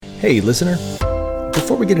Hey, listener.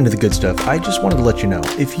 Before we get into the good stuff, I just wanted to let you know,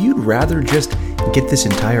 if you'd rather just get this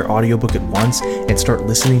entire audiobook at once and start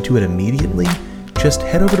listening to it immediately, just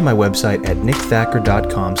head over to my website at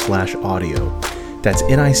nickthacker.com/audio. That's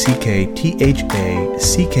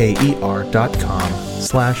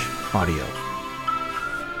NICKTHACKER.com/audio.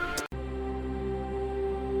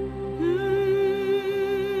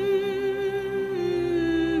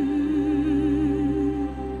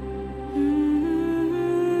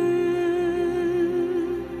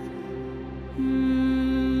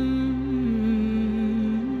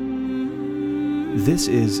 This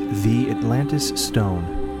is The Atlantis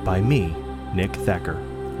Stone by me, Nick Thacker,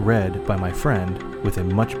 read by my friend with a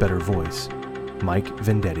much better voice, Mike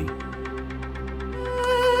Vendetti.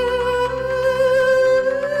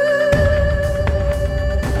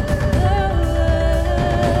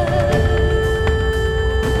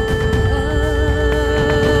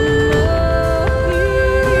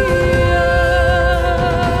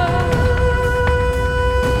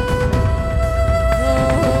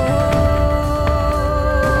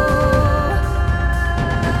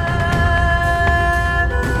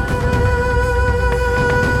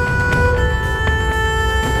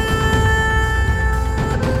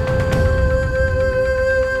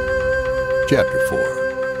 Chapter 4.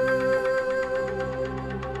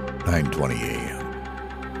 9:20 a.m.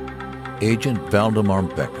 Agent Valdemar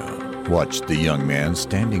Becca watched the young man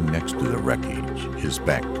standing next to the wreckage, his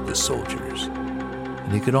back to the soldiers,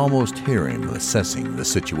 and he could almost hear him assessing the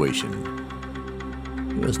situation.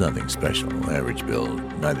 He was nothing special, average build,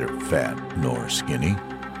 neither fat nor skinny.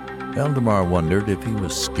 Valdemar wondered if he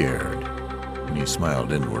was scared, and he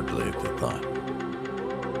smiled inwardly at the thought.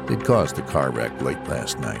 They'd caused the car wreck late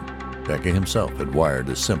last night. Becca himself had wired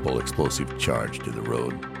a simple explosive charge to the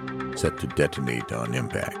road, set to detonate on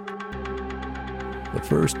impact. The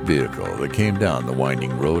first vehicle that came down the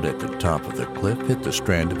winding road at the top of the cliff hit the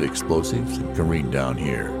strand of explosives and careened down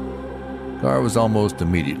here. The car was almost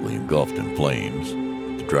immediately engulfed in flames.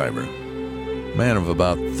 The driver, a man of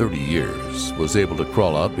about 30 years, was able to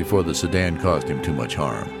crawl out before the sedan caused him too much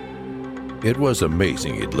harm. It was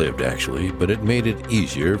amazing he'd lived, actually, but it made it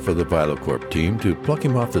easier for the ViloCorp team to pluck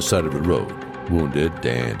him off the side of the road, wounded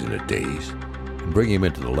and in a daze, and bring him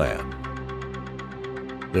into the lab.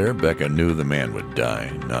 There, Becca knew the man would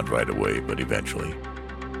die, not right away, but eventually.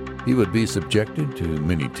 He would be subjected to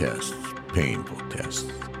many tests, painful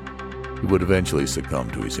tests. He would eventually succumb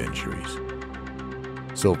to his injuries.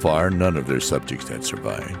 So far, none of their subjects had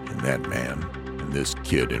survived, and that man, and this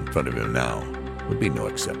kid in front of him now, would be no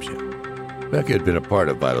exception. Becca had been a part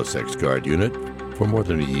of Vilosec's guard unit for more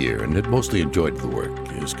than a year and had mostly enjoyed the work.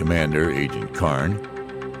 His commander, Agent Karn,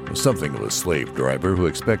 was something of a slave driver who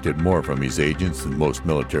expected more from his agents than most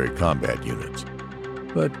military combat units.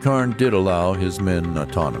 But Karn did allow his men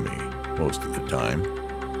autonomy most of the time.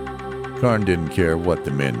 Karn didn't care what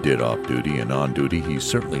the men did off-duty, and on-duty he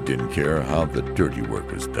certainly didn't care how the dirty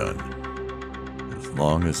work was done, as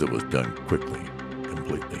long as it was done quickly,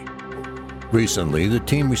 completely. Recently, the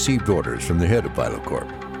team received orders from the head of ViloCorp,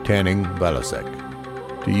 Tanning Vilosec,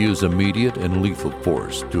 to use immediate and lethal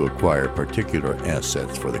force to acquire particular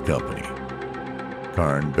assets for the company.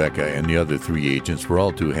 Karn, Becca, and the other 3 agents were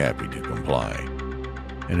all too happy to comply.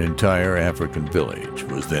 An entire African village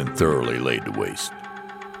was then thoroughly laid to waste.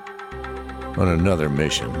 On another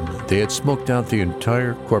mission, they had smoked out the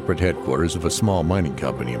entire corporate headquarters of a small mining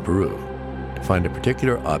company in Peru to find a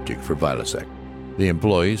particular object for Vilosec. The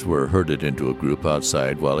employees were herded into a group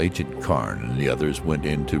outside while Agent Karn and the others went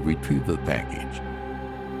in to retrieve the package.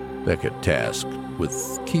 Becca, tasked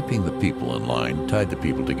with keeping the people in line, tied the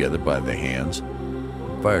people together by the hands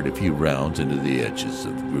and fired a few rounds into the edges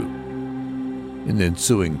of the group. In the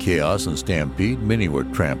ensuing chaos and stampede, many were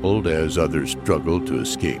trampled as others struggled to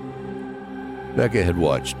escape. Becca had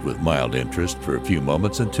watched with mild interest for a few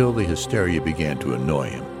moments until the hysteria began to annoy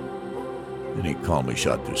him. Then he calmly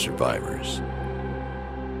shot the survivors.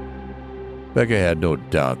 Becca had no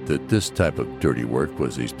doubt that this type of dirty work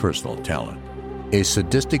was his personal talent, a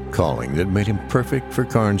sadistic calling that made him perfect for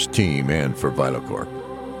Karn's team and for ViloCorp.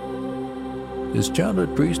 His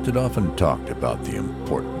childhood priest had often talked about the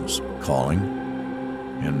importance of calling,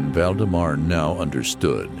 and Valdemar now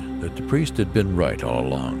understood that the priest had been right all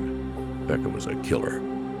along. Becca was a killer,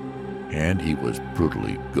 and he was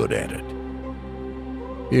brutally good at it.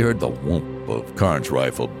 He heard the whoomp of Karn's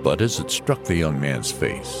rifle butt as it struck the young man's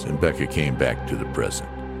face, and Becca came back to the present.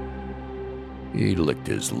 He licked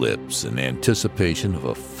his lips in anticipation of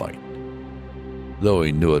a fight. Though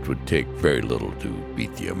he knew it would take very little to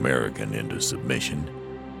beat the American into submission,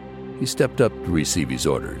 he stepped up to receive his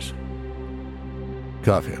orders.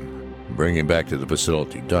 "Cuff him," Bring him back to the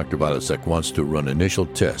facility. Dr. Vilasek wants to run initial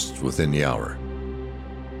tests within the hour.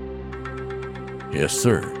 Yes,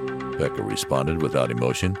 sir, Becca responded without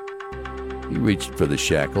emotion. He reached for the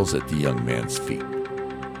shackles at the young man's feet.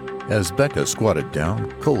 As Becca squatted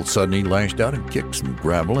down, Cole suddenly lashed out and kicked some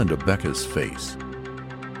gravel into Becca's face.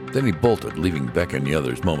 Then he bolted, leaving Becca and the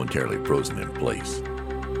others momentarily frozen in place.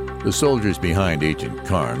 The soldiers behind Agent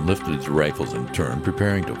Karn lifted his rifles in turn,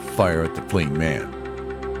 preparing to fire at the fleeing man.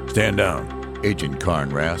 Stand down, Agent Karn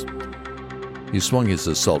rasped. He swung his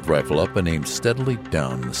assault rifle up and aimed steadily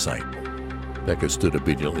down the sight. Becca stood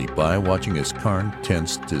obediently by, watching as Karn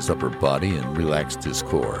tensed his upper body and relaxed his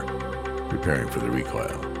core, preparing for the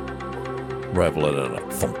recoil. Rifle let out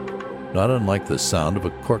a thump, not unlike the sound of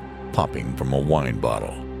a cork popping from a wine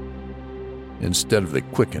bottle. Instead of the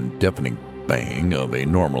quick and deafening bang of a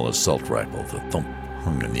normal assault rifle, the thump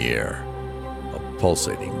hung in the air, a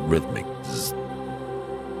pulsating, rhythmic zzz.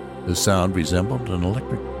 The sound resembled an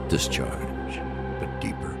electric discharge, but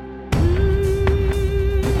deeper.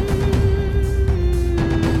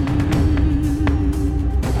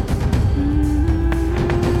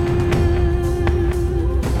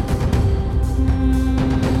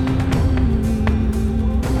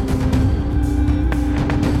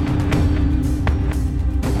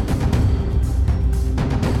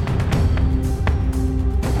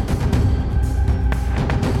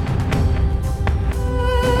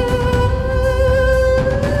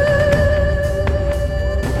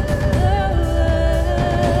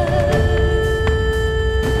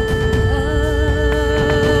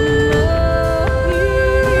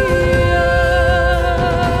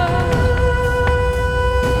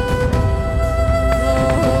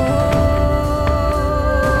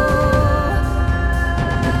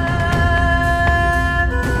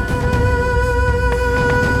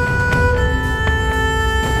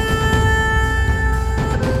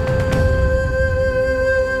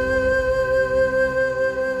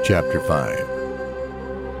 Chapter 5.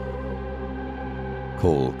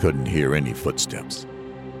 Cole couldn't hear any footsteps,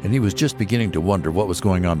 and he was just beginning to wonder what was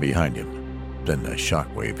going on behind him. Then the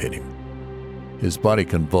shockwave hit him. His body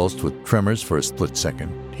convulsed with tremors for a split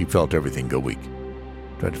second. He felt everything go weak.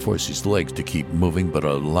 Tried to force his legs to keep moving, but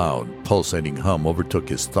a loud, pulsating hum overtook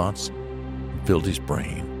his thoughts and filled his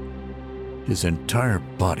brain. His entire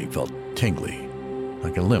body felt tingly,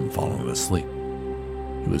 like a limb falling asleep.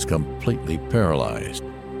 He was completely paralyzed.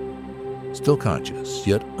 Still conscious,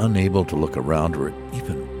 yet unable to look around or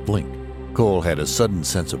even blink, Cole had a sudden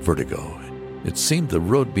sense of vertigo. It seemed the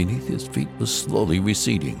road beneath his feet was slowly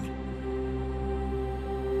receding.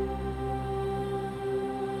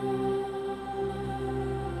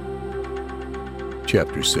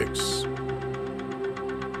 Chapter 6.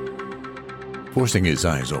 Forcing his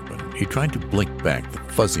eyes open, he tried to blink back the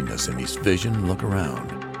fuzziness in his vision and look around.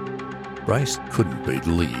 Bryce couldn't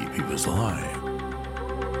believe he was alive.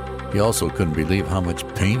 He also couldn't believe how much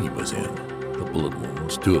pain he was in. The bullet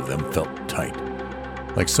wounds, 2 of them, felt tight,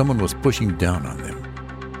 like someone was pushing down on them.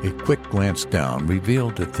 A quick glance down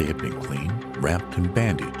revealed that they had been cleaned, wrapped, and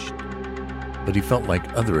bandaged. But he felt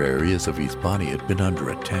like other areas of his body had been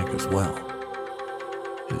under attack as well.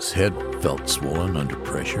 His head felt swollen under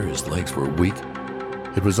pressure. His legs were weak.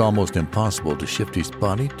 It was almost impossible to shift his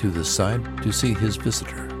body to the side to see his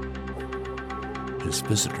visitor. His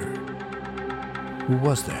visitor. Who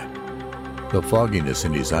was that? The fogginess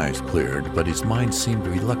in his eyes cleared, but his mind seemed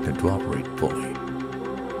reluctant to operate fully.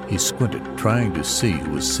 He squinted, trying to see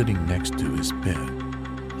who was sitting next to his bed.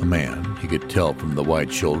 A man, he could tell from the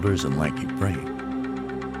wide shoulders and lanky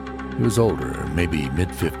frame. He was older, maybe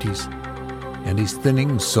mid-50s, and his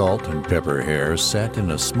thinning salt and pepper hair sat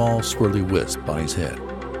in a small swirly wisp on his head.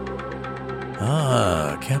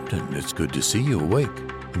 "Ah, Captain, it's good to see you awake,"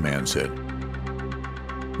 the man said.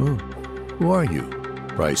 Who are you?"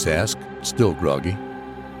 Bryce asked, still groggy.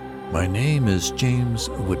 "My name is James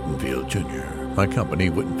Whittenfield, Jr. My company,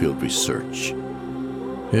 Whittenfield Research,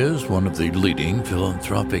 is one of the leading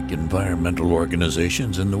philanthropic environmental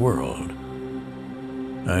organizations in the world.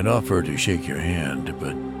 I'd offer to shake your hand,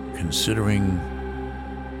 but considering..."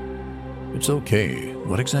 "It's okay.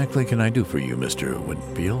 What exactly can I do for you, Mr.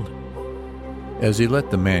 Whittenfield?" As he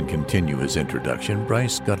let the man continue his introduction,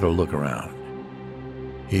 Bryce got a look around.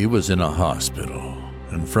 He was in a hospital,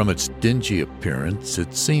 and from its dingy appearance,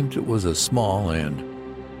 it seemed it was a small and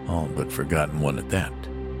all but forgotten one at that.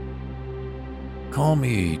 "Call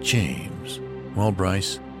me James. Well,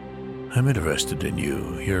 Bryce, I'm interested in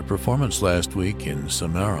you. Your performance last week in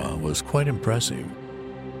Samara was quite impressive.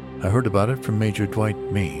 I heard about it from Major Dwight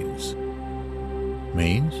Maines."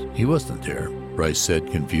 "Maines? He wasn't there," Bryce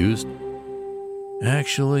said, confused.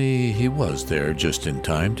 Actually, he was there just in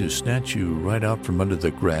time to snatch you right out from under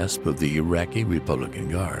the grasp of the Iraqi Republican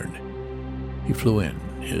Guard. He flew in.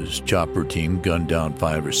 His chopper team gunned down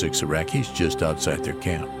 5 or 6 Iraqis just outside their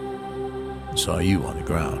camp. And saw you on the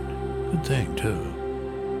ground. Good thing, too.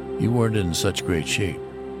 You weren't in such great shape.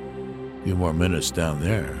 A few more minutes down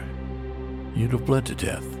there, you'd have bled to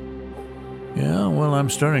death. Yeah, well,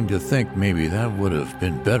 I'm starting to think maybe that would have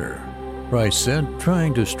been better, Bryce said,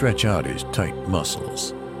 trying to stretch out his tight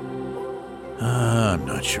muscles. I'm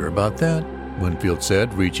not sure about that, Winfield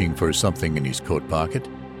said, reaching for something in his coat pocket.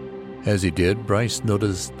 As he did, Bryce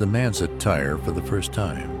noticed the man's attire for the first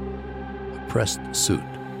time. A pressed suit,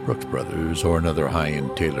 Brooks Brothers or another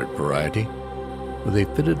high-end tailored variety, with a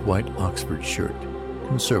fitted white Oxford shirt,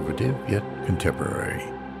 conservative yet contemporary.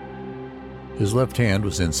 His left hand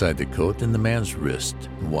was inside the coat and the man's wrist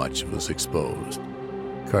and watch was exposed.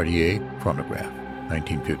 Cartier chronograph,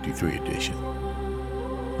 1953 edition.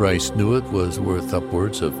 Bryce knew it was worth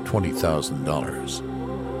upwards of $20,000.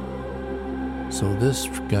 So this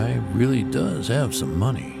guy really does have some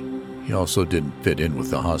money. He also didn't fit in with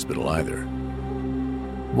the hospital either.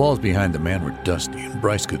 The walls behind the man were dusty, and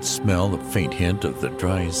Bryce could smell the faint hint of the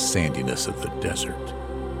dry sandiness of the desert.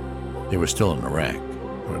 They were still in Iraq,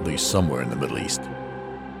 or at least somewhere in the Middle East.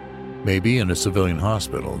 Maybe in a civilian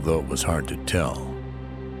hospital, though it was hard to tell.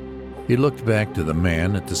 He looked back to the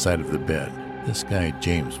man at the side of the bed. This guy,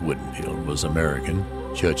 James Whittenfield, was American,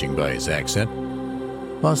 judging by his accent,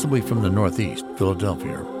 possibly from the Northeast,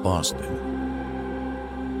 Philadelphia, or Boston.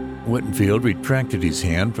 Whittenfield retracted his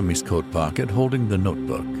hand from his coat pocket, holding the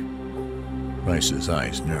notebook. Bryce's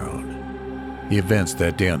eyes narrowed. The events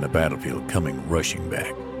that day on the battlefield coming rushing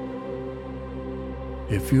back.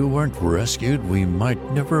 If you weren't rescued, we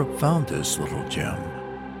might never have found this little gem.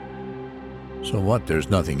 So what?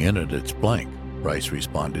 There's nothing in it. It's blank, Bryce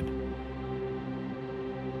responded.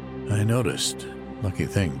 I noticed. Lucky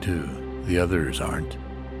thing, too. The others aren't.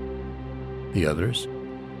 The others?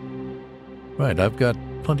 Right, I've got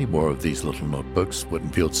plenty more of these little notebooks,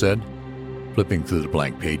 Whittenfield said, flipping through the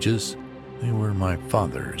blank pages. They were my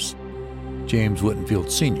father's. James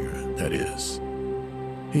Whittenfield Sr., that is.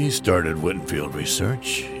 He started Whittenfield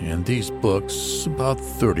Research, and these books, about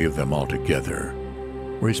 30 of them altogether,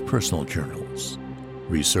 were his personal journals.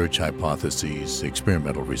 Research hypotheses,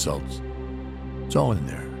 experimental results. It's all in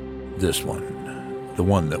there. This one, the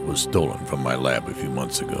one that was stolen from my lab a few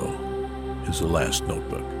months ago, is the last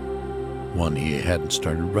notebook. One he hadn't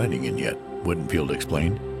started writing in yet, Whittenfield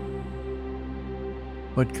explained.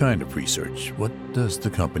 What kind of research? What does the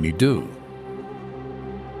company do?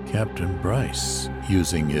 Captain Bryce,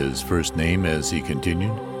 using his first name as he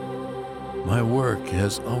continued. My work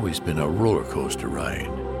has always been a roller coaster ride.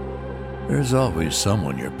 There's always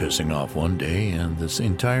someone you're pissing off one day, and this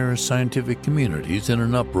entire scientific community's in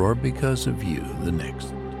an uproar because of you the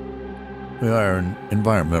next. We are an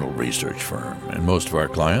environmental research firm, and most of our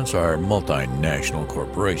clients are multinational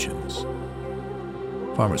corporations.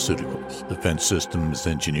 Pharmaceuticals, defense systems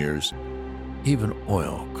engineers, even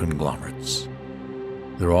oil conglomerates.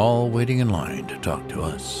 They're all waiting in line to talk to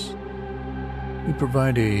us. We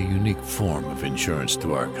provide a unique form of insurance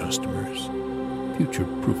to our customers,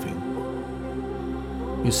 future-proofing.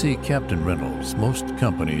 You see, Captain Reynolds, most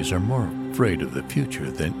companies are more afraid of the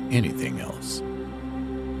future than anything else.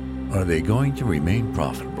 Are they going to remain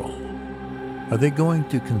profitable? Are they going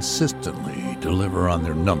to consistently deliver on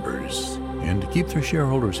their numbers and to keep their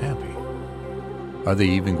shareholders happy? Are they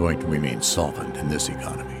even going to remain solvent in this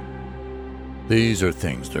economy? These are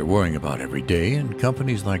things they're worrying about every day, and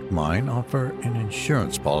companies like mine offer an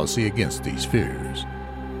insurance policy against these fears.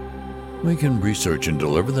 We can research and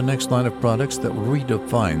deliver the next line of products that will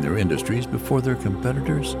redefine their industries before their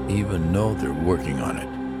competitors even know they're working on it.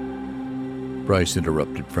 Bryce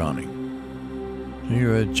interrupted, frowning.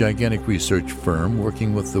 You're a gigantic research firm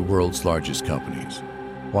working with the world's largest companies.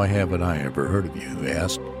 Why haven't I ever heard of you? He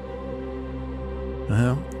asked.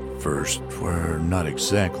 Well, first, we're not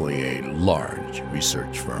exactly a large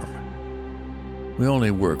research firm. We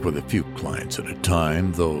only work with a few clients at a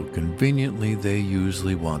time, though conveniently they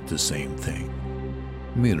usually want the same thing.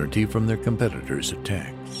 Immunity from their competitors'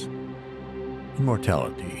 attacks.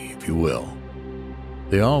 Immortality, if you will.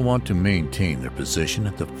 They all want to maintain their position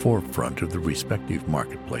at the forefront of the respective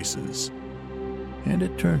marketplaces. And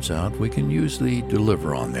it turns out we can usually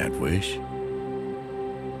deliver on that wish.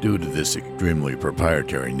 Due to this extremely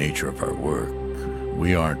proprietary nature of our work,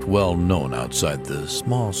 we aren't well known outside the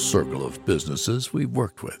small circle of businesses we've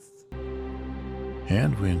worked with.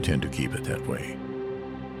 And we intend to keep it that way.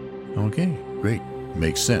 Okay, great.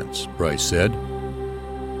 Makes sense, Bryce said,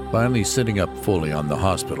 finally sitting up fully on the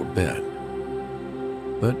hospital bed.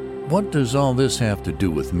 But what does all this have to do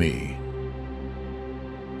with me?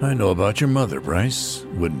 I know about your mother, Bryce,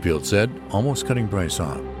 Woodenfield said, almost cutting Bryce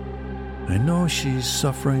off. I know she's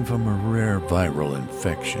suffering from a rare viral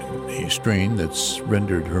infection, a strain that's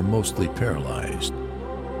rendered her mostly paralyzed.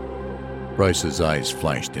 Bryce's eyes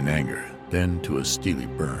flashed in anger, then to a steely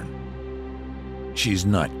burn. She's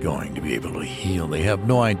not going to be able to heal. They have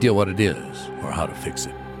no idea what it is or how to fix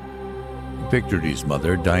it. He pictured his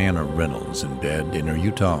mother, Diana Reynolds, in bed in her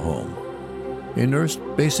Utah home. A nurse,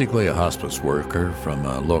 basically a hospice worker from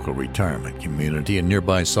a local retirement community in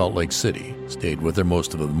nearby Salt Lake City, stayed with her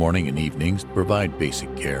most of the morning and evenings to provide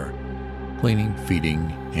basic care, cleaning, feeding,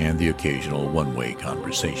 and the occasional one-way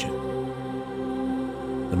conversation.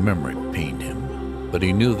 The memory pained him, but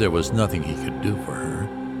he knew there was nothing he could do for her.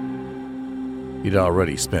 He'd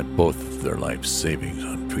already spent both of their life savings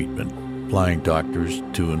on treatment, flying doctors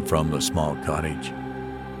to and from the small cottage,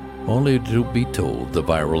 only to be told the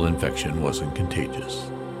viral infection wasn't contagious.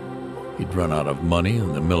 He'd run out of money,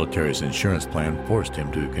 and the military's insurance plan forced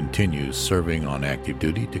him to continue serving on active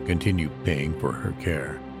duty to continue paying for her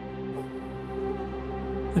care.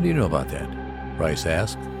 How do you know about that? Bryce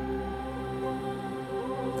asked.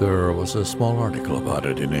 There was a small article about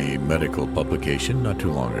it in a medical publication not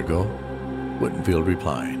too long ago, Woodenfield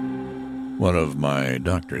replied. One of my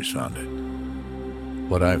doctors found it.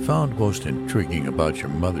 What I found most intriguing about your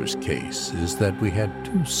mother's case is that we had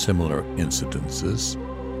two similar incidences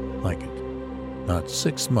like it, not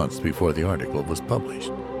 6 months before the article was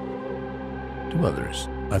published. Two others.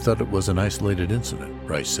 I thought it was an isolated incident,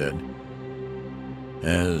 Bryce said.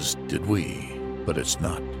 As did we, but it's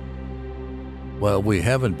not. While we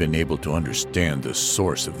haven't been able to understand the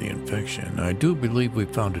source of the infection, I do believe we've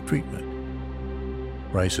found a treatment.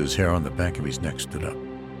 Bryce's hair on the back of his neck stood up.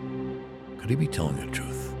 Could he be telling the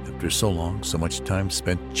truth? After so long, so much time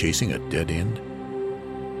spent chasing a dead end?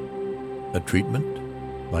 A treatment?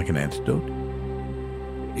 Like an antidote?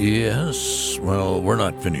 Yes. Well, we're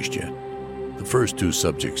not finished yet. The first two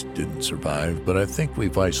subjects didn't survive, but I think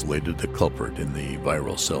we've isolated the culprit in the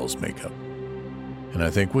viral cell's makeup. And I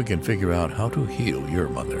think we can figure out how to heal your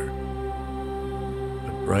mother.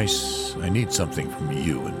 But Bryce, I need something from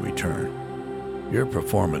you in return. Your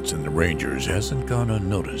performance in the Rangers hasn't gone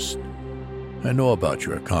unnoticed. I know about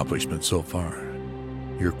your accomplishments so far.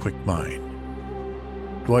 Your quick mind.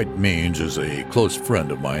 Dwight Means is a close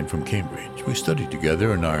friend of mine from Cambridge. We studied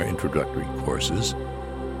together in our introductory courses,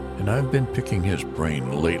 and I've been picking his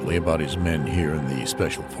brain lately about his men here in the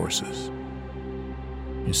Special Forces.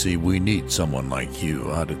 You see, we need someone like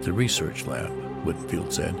you out at the research lab,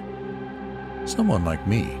 Woodenfield said. Someone like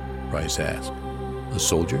me, Bryce asked. A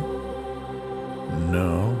soldier?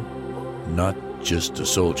 No, not just a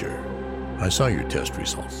soldier. I saw your test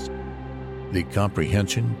results. The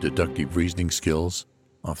comprehension, deductive reasoning skills,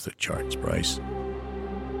 off the charts, Bryce.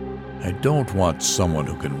 I don't want someone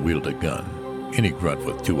who can wield a gun. Any grunt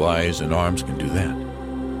with 2 eyes and arms can do that.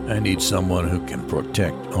 I need someone who can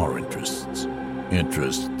protect our interests.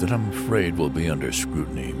 Interests that I'm afraid will be under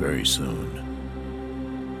scrutiny very soon.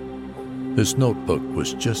 This notebook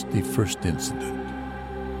was just the first incident.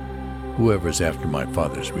 Whoever's after my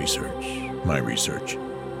father's research, my research,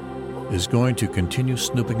 is going to continue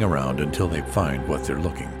snooping around until they find what they're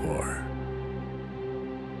looking for.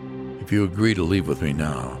 If you agree to leave with me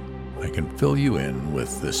now, I can fill you in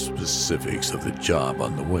with the specifics of the job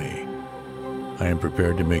on the way. I am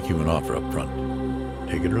prepared to make you an offer up front,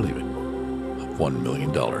 take it or leave it, of $1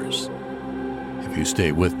 million. If you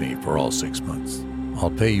stay with me for all 6 months,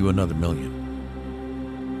 I'll pay you another $1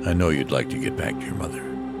 million. I know you'd like to get back to your mother,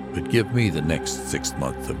 but give me the next 6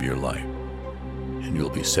 months of your life, and you'll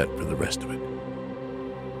be set for the rest of it.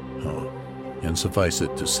 Oh, and suffice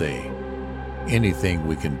it to say, anything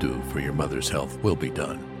we can do for your mother's health will be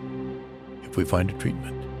done. If we find a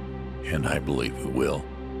treatment, and I believe we will,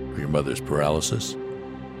 for your mother's paralysis,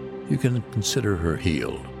 you can consider her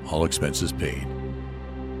healed, all expenses paid.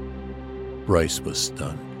 Bryce was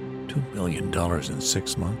stunned. $2 million in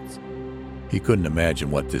 6 months? He couldn't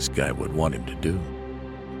imagine what this guy would want him to do.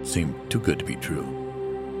 It seemed too good to be true.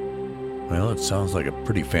 Well, it sounds like a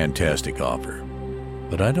pretty fantastic offer,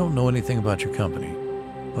 but I don't know anything about your company.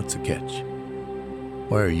 What's the catch?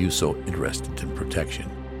 Why are you so interested in protection?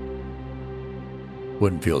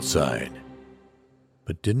 Woodenfield sighed,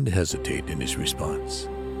 but didn't hesitate in his response.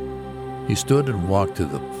 He stood and walked to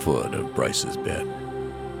the foot of Bryce's bed.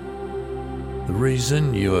 The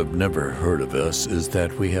reason you have never heard of us is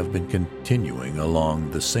that we have been continuing along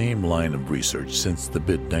the same line of research since the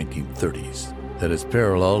mid-1930s that has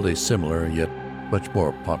paralleled a similar yet much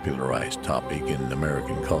more popularized topic in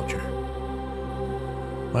American culture.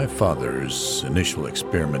 My father's initial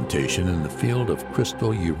experimentation in the field of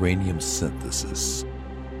crystal uranium synthesis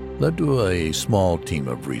led to a small team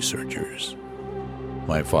of researchers,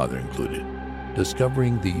 my father included,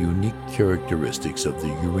 discovering the unique characteristics of the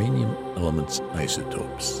uranium element's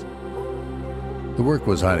isotopes. The work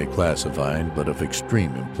was highly classified but of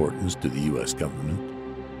extreme importance to the U.S. government,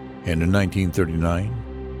 and in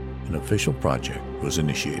 1939, an official project was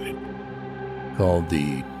initiated called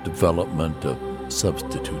the Development of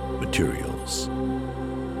Substitute Materials.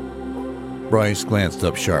 Bryce glanced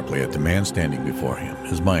up sharply at the man standing before him.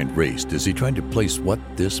 His mind raced as he tried to place what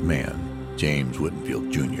this man, James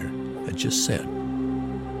Whittenfield Jr., had just said.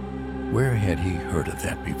 Where had he heard of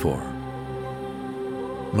that before?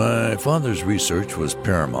 My father's research was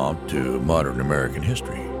paramount to modern American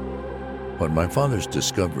history. What my father's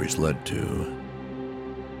discoveries led to,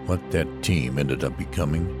 what that team ended up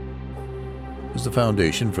becoming, was the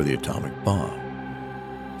foundation for the atomic bomb.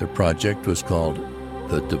 Their project was called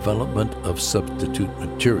the Development of Substitute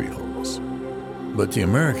Materials, but the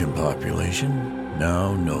American population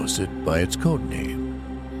now knows it by its code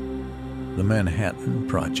name, the Manhattan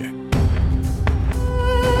Project.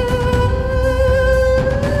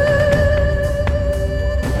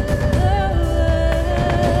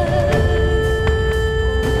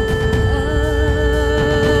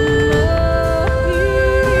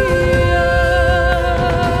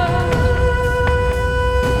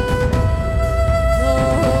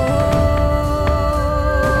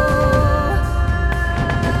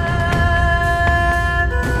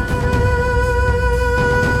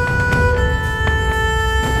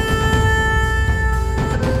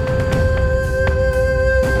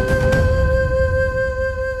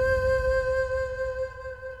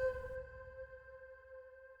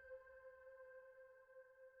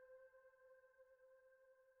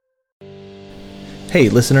 Hey,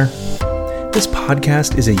 listener. This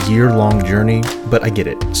podcast is a year-long journey, but I get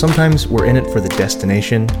it. Sometimes we're in it for the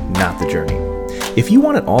destination, not the journey. If you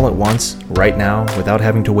want it all at once, right now, without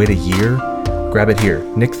having to wait a year, grab it here,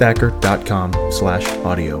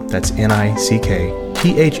 nickthacker.com/audio. That's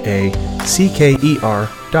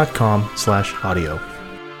NICKTHACKER.com/audio.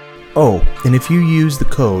 Oh, and if you use the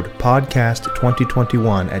code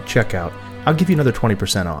podcast2021 at checkout, I'll give you another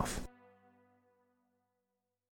 20% off.